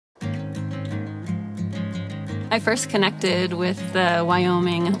I first connected with the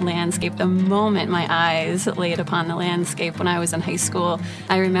Wyoming landscape the moment my eyes laid upon the landscape when I was in high school.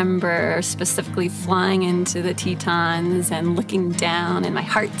 I remember specifically flying into the Tetons and looking down, and my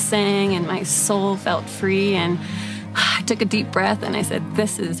heart sang and my soul felt free, and I took a deep breath and I said,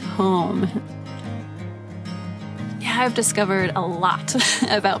 "This is home." Yeah, I've discovered a lot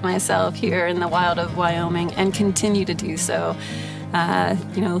about myself here in the wild of Wyoming and continue to do so.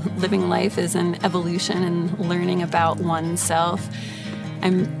 Living life is an evolution and learning about oneself.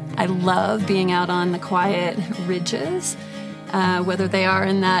 I love being out on the quiet ridges, whether they are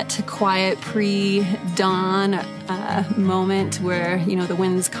in that quiet pre-dawn moment where, the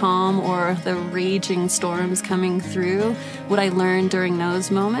wind's calm or the raging storms coming through. What I learned during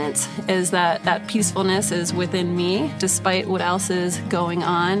those moments is that peacefulness is within me, despite what else is going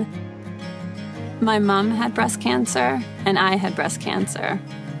on. My mom had breast cancer, and I had breast cancer,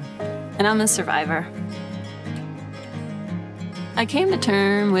 and I'm a survivor. I came to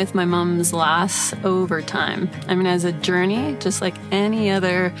terms with my mom's loss over time. As a journey, just like any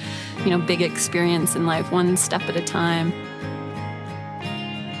other, big experience in life, one step at a time.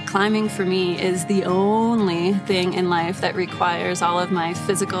 Climbing for me is the only thing in life that requires all of my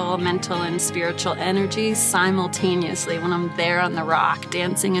physical, mental, and spiritual energy simultaneously when I'm there on the rock,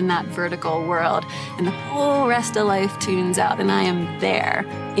 dancing in that vertical world, and the whole rest of life tunes out, and I am there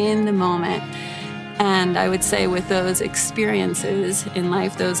in the moment. And I would say with those experiences in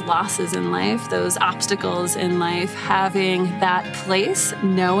life, those losses in life, those obstacles in life, having that place,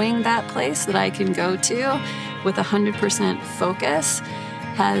 knowing that place that I can go to with 100% focus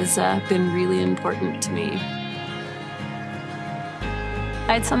has been really important to me.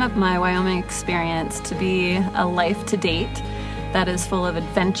 I'd sum up my Wyoming experience to be a life to date that is full of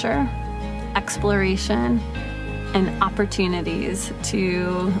adventure, exploration, and opportunities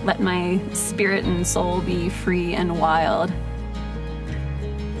to let my spirit and soul be free and wild.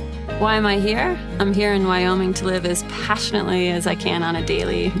 Why am I here? I'm here in Wyoming to live as passionately as I can on a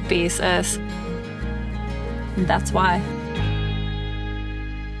daily basis. And that's why.